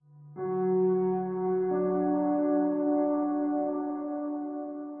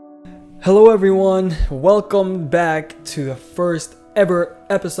Hello everyone, welcome back to the first ever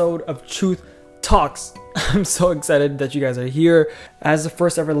episode of Truth Talks. I'm so excited that you guys are here. As the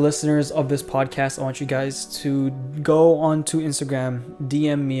first ever listeners of this podcast, I want you guys to go onto Instagram,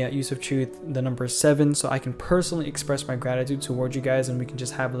 DM me at UsufTruth, the number 7, so I can personally express my gratitude towards you guys and we can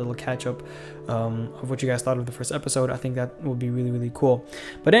just have a little catch up of what you guys thought of the first episode. I think that would be really cool.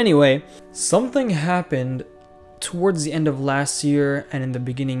 But anyway, something happened towards the end of last year and in the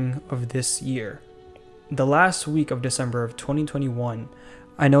beginning of this year. The last week of December of 2021,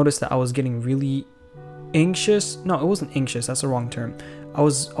 I noticed that I was getting really anxious. No, it wasn't anxious, that's the wrong term. I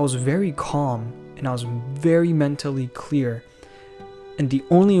was very calm and I was very mentally clear. And the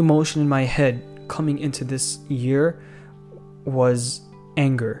only emotion in my head coming into this year was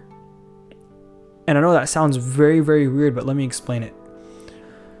anger. And I know that sounds very weird, but let me explain it.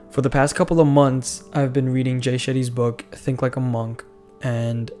 For the past couple of months, I've been reading Jay Shetty's book, Think Like a Monk,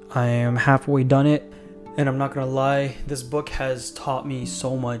 and I am halfway done it. And I'm not gonna lie, this book has taught me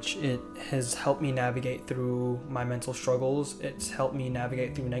so much. It has helped me navigate through my mental struggles. It's helped me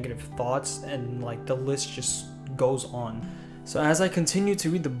navigate through negative thoughts, and like the list just goes on. So as I continue to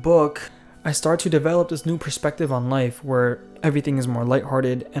read the book, I start to develop this new perspective on life where everything is more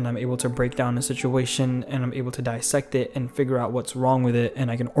lighthearted and I'm able to break down a situation and I'm able to dissect it and figure out what's wrong with it, and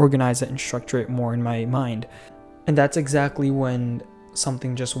I can organize it and structure it more in my mind. And that's exactly when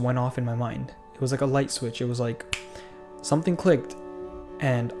something just went off in my mind. It was like a light switch. It was like something clicked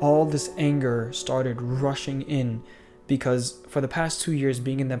and all this anger started rushing in, because for the past 2 years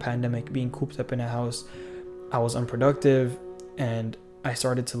being in the pandemic, being cooped up in a house, I was unproductive and I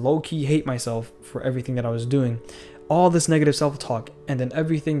started to low-key hate myself for everything that I was doing. All this negative self-talk, and then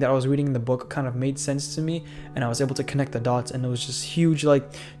everything that I was reading in the book kind of made sense to me, and I was able to connect the dots, and it was just huge. Like,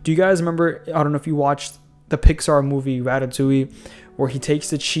 do you guys remember, I don't know if you watched the Pixar movie Ratatouille, where he takes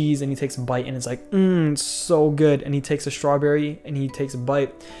the cheese and he takes a bite and it's like, it's so good, and he takes a strawberry and he takes a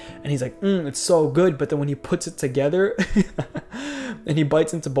bite and he's like, it's so good, but then when he puts it together and he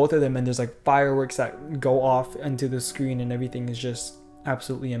bites into both of them and there's like fireworks that go off into the screen and everything is just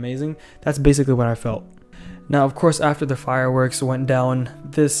absolutely amazing. That's basically what I felt. Now, of course, after the fireworks went down,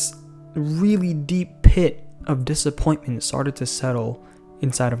 this really deep pit of disappointment started to settle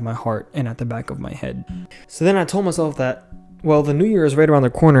inside of my heart and at the back of my head. So then I told myself that, well, the new year is right around the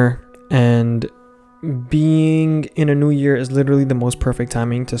corner, and being in a new year is literally the most perfect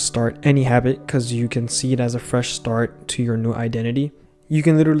timing to start any habit, because you can see it as a fresh start to your new identity. You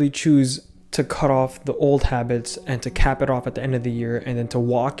can literally choose to cut off the old habits and to cap it off at the end of the year, and then to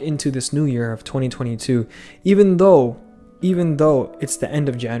walk into this new year of 2022. Even though it's the end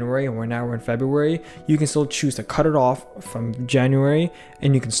of January and we're in February, you can still choose to cut it off from January,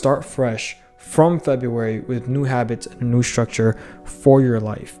 and you can start fresh from February with new habits and a new structure for your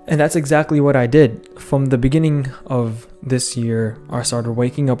life. And that's exactly what I did. From the beginning of this year, I started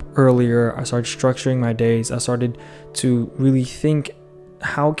waking up earlier, I started structuring my days, I started to really think,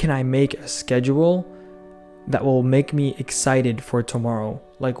 how can I make a schedule that will make me excited for tomorrow?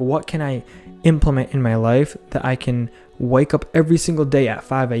 Like, what can I implement in my life that I can wake up every single day at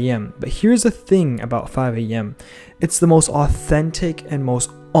 5 a.m. But here's the thing about 5 a.m. It's the most authentic and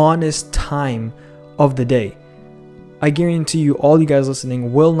most honest time of the day. I guarantee you, all you guys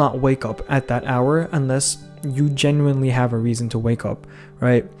listening will not wake up at that hour unless you genuinely have a reason to wake up,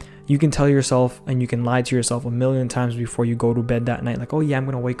 right? You can tell yourself and you can lie to yourself a million times before you go to bed that night, like, oh yeah, I'm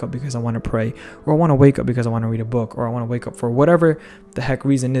going to wake up because I want to pray, or I want to wake up because I want to read a book, or I want to wake up for whatever the heck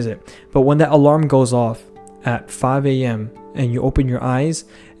reason is it. But when that alarm goes off at 5 a.m. and you open your eyes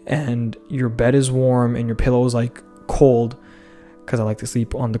and your bed is warm and your pillow is like cold, because I like to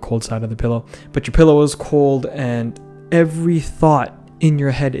sleep on the cold side of the pillow, but your pillow is cold and every thought in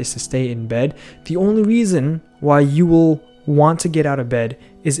your head is to stay in bed, the only reason why you will want to get out of bed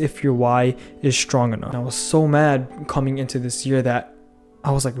is if your why is strong enough. And I was so mad coming into this year that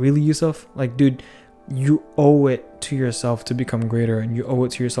I was like, really, Yusuf? Like, dude, you owe it to yourself to become greater, and you owe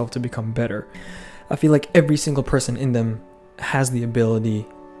it to yourself to become better. I feel like every single person in them has the ability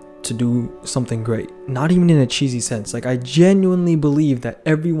to do something great, not even in a cheesy sense. Like, I genuinely believe that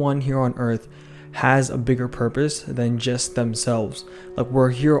everyone here on earth has a bigger purpose than just themselves. Like,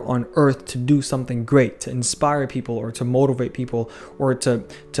 we're here on earth to do something great, to inspire people, or to motivate people, or to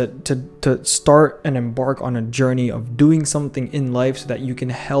start and embark on a journey of doing something in life so that you can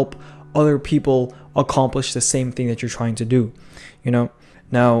help other people accomplish the same thing that you're trying to do, you know?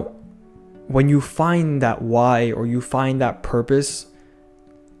 Now, when you find that why, or you find that purpose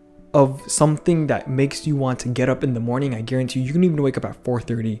of something that makes you want to get up in the morning, I guarantee you can even wake up at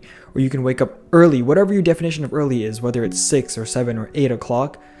 4:30, or you can wake up early, whatever your definition of early is, whether it's 6 or 7 or 8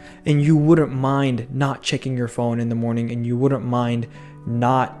 o'clock, and you wouldn't mind not checking your phone in the morning, and you wouldn't mind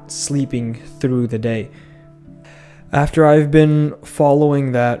not sleeping through the day. After I've been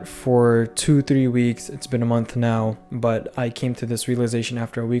following that for 2-3 weeks, it's been a month now, but I came to this realization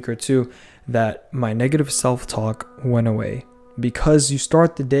after a week or two that my negative self-talk went away, because you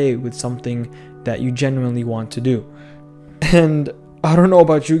start the day with something that you genuinely want to do. And I don't know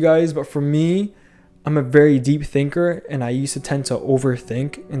about you guys, but for me, I'm a very deep thinker, and I used to tend to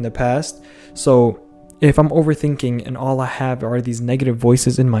overthink in the past. So if I'm overthinking and all I have are these negative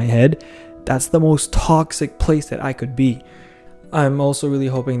voices in my head, that's the most toxic place that I could be. I'm also really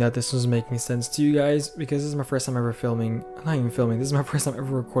hoping that this was making sense to you guys, because this is my first time ever this is my first time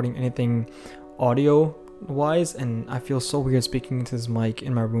ever recording anything audio wise, and I feel so weird speaking into this mic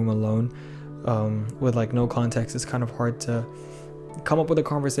in my room alone with like no context. It's kind of hard to come up with a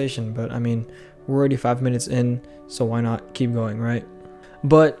conversation, but I mean, we're already 5 minutes in, so why not keep going, right?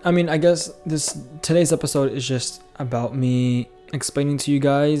 But I mean, I guess today's episode is just about me explaining to you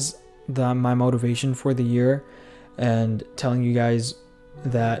guys my motivation for the year, and telling you guys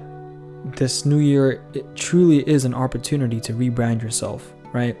that this new year, it truly is an opportunity to rebrand yourself,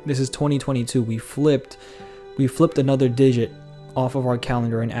 right? This is 2022. We flipped another digit off of our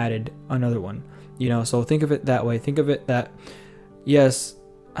calendar and added another one, so think of it that way. Think of it that, yes,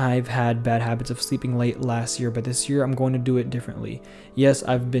 I've had bad habits of sleeping late last year, but this year I'm going to do it differently. Yes,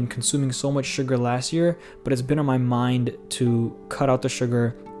 I've been consuming so much sugar last year, but it's been on my mind to cut out the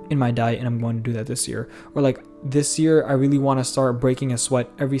sugar in my diet, and I'm going to do that this year. Or like this year, I really want to start breaking a sweat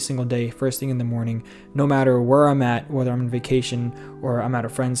every single day, first thing in the morning, no matter where I'm at, whether I'm on vacation or I'm at a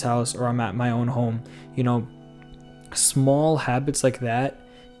friend's house or I'm at my own home. Small habits like that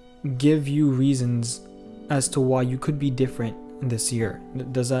give you reasons as to why you could be different this year.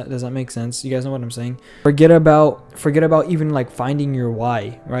 Does that make sense? You guys know what I'm saying? Forget about even like finding your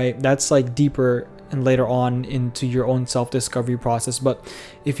why, right? That's like deeper and later on into your own self-discovery process. But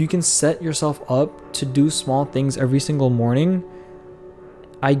if you can set yourself up to do small things every single morning,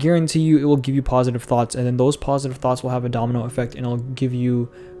 I guarantee you it will give you positive thoughts, and then those positive thoughts will have a domino effect, and it'll give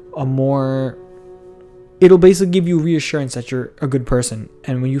you it'll basically give you reassurance that you're a good person.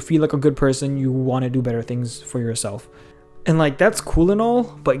 And when you feel like a good person, you want to do better things for yourself. And like, that's cool and all,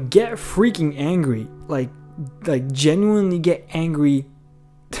 but get freaking angry. Like genuinely get angry.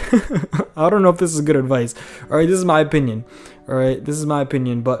 I don't know if this is good advice. Alright, this is my opinion.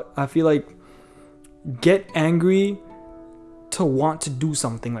 But I feel like get angry to want to do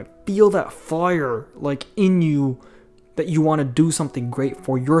something. Like, feel that fire like in you, that you want to do something great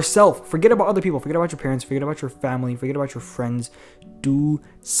for yourself. Forget about other people. Forget about your parents. Forget about your family. Forget about your friends. Do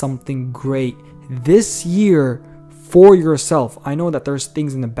something great this year for yourself. I know that there's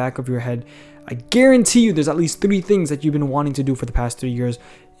things in the back of your head. I guarantee you there's at least 3 things that you've been wanting to do for the past 3 years.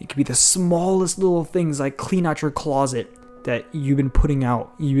 It could be the smallest little things, like clean out your closet that you've been putting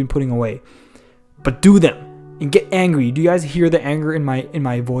away. But do them and get angry. Do you guys hear the anger in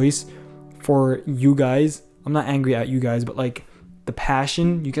my voice for you guys? I'm not angry at you guys, but like the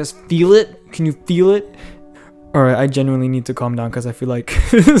passion. You guys feel it? Can you feel it? Alright, I genuinely need to calm down, because I feel like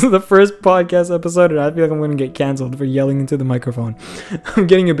this is the first podcast episode and I feel like I'm going to get canceled for yelling into the microphone. I'm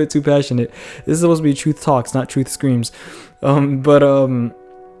getting a bit too passionate. This is supposed to be truth talks, not truth screams.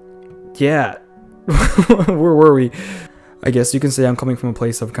 Yeah. Where were we? I guess you can say I'm coming from a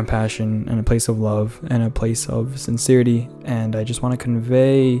place of compassion and a place of love and a place of sincerity, and I just want to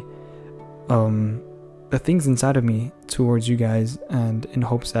convey the things inside of me towards you guys, and in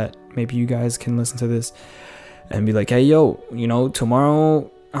hopes that maybe you guys can listen to this and be like, hey, yo, tomorrow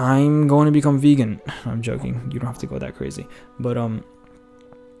I'm going to become vegan. I'm joking. You don't have to go that crazy.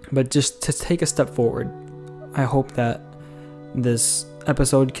 But just to take a step forward, I hope that this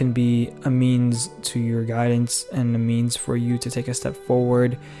episode can be a means to your guidance and a means for you to take a step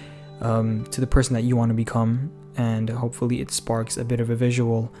forward to the person that you want to become. And hopefully it sparks a bit of a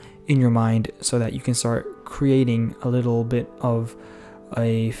visual in your mind so that you can start creating a little bit of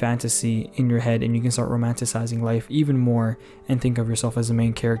a fantasy in your head, and you can start romanticizing life even more and think of yourself as the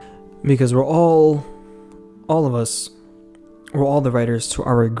main character, because we're all the writers to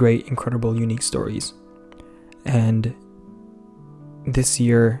our great, incredible, unique stories. And this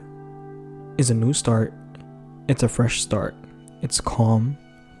year is a new start. It's a fresh start. It's calm,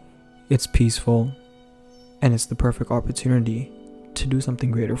 it's peaceful, and it's the perfect opportunity to do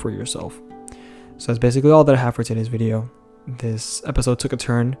something greater for yourself. So that's basically all that I have for today's video. This episode took a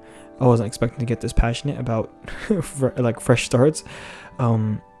turn. I wasn't expecting to get this passionate about like fresh starts,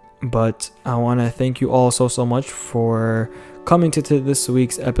 but I want to thank you all so much for coming to this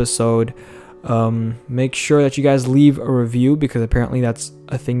week's episode. Make sure that you guys leave a review, because apparently that's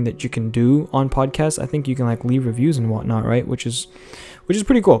a thing that you can do on podcasts. I think you can like leave reviews and whatnot, right? Which is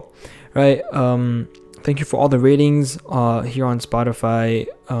pretty cool, right? Thank you for all the ratings here on Spotify.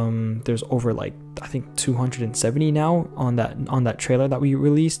 There's over like I think 270 now on that trailer that we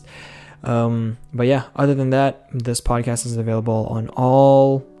released. But yeah, other than that, this podcast is available on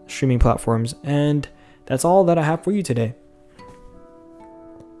all streaming platforms, and that's all that I have for you today.